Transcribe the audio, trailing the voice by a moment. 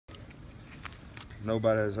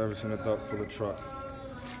Nobody has ever seen a duck pull a truck.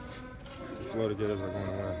 The Florida Gators are going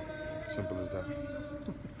to win. Simple as that.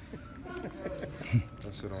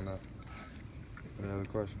 That's it on that. Any other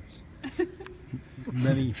questions?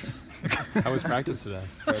 Many. How was practice today?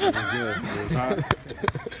 It was good. It was hot.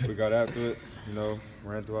 We got after it. You know,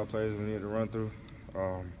 ran through our plays we needed to run through.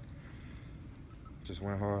 Just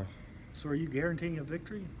went hard. So are you guaranteeing a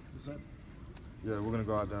victory? Is that? Yeah, we're going to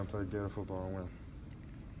go out there and play Gator football and win.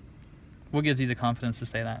 What gives you the confidence to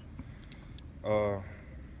say that? Hey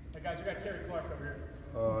guys, we got Kerry Clark over here.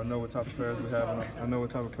 I know what type of players we have. I know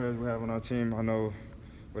what type of players we have on our team. I know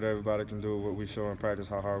what everybody can do, what we show in practice,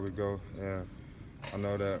 how hard we go, and I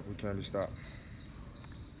know that we can't be stopped.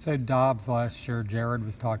 So Dobbs last year, Jared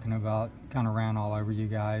was talking about, kind of ran all over you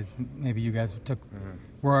guys. Maybe you guys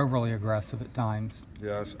were overly aggressive at times.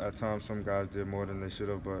 Yeah, at times some guys did more than they should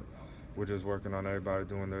have, but we're just working on everybody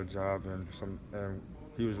doing their job, and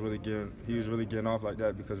he was really getting off like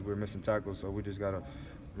that because we were missing tackles. So we just gotta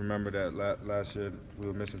remember that last year we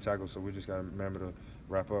were missing tackles, so we just gotta remember to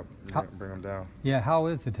wrap up and bring them down. Yeah, how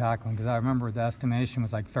is the tackling? Because I remember the estimation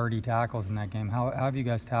was like 30 tackles in that game. How have you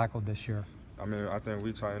guys tackled this year? I mean, I think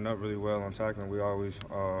we tightened up really well on tackling. We always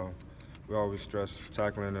stress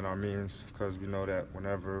tackling in our meetings because we know that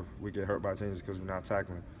whenever we get hurt by teams, it's because we're not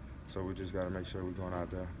tackling. So we just got to make sure we're going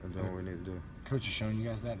out there and doing what we need to do. Coach is showing you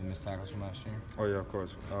guys that, the missed tackles from last year? Oh yeah, of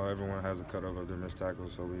course. Everyone has a cutoff of their missed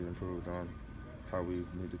tackles, so we improved on how we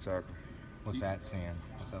need to tackle. What's that saying?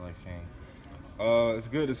 What's that like saying? It's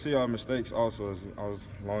good to see our mistakes also, as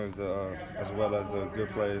well as the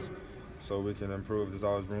good plays, so we can improve. There's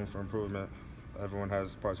always room for improvement. Everyone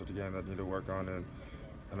has parts of the game that need to work on, and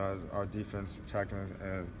our defense, tackling,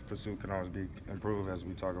 and pursuit can always be improved as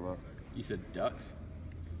we talk about. You said ducks?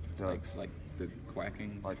 Ducks. Like the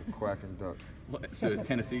quacking? Like a quacking duck. What? So it's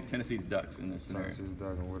Tennessee's ducks in this scenario? Tennessee's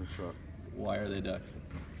duck and with a truck. Why are they ducks?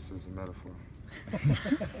 This is a metaphor.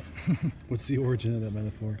 What's the origin of that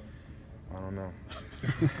metaphor? I don't know.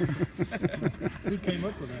 Who came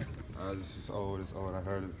up with that? It's old. I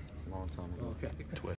heard it a long time ago. Okay.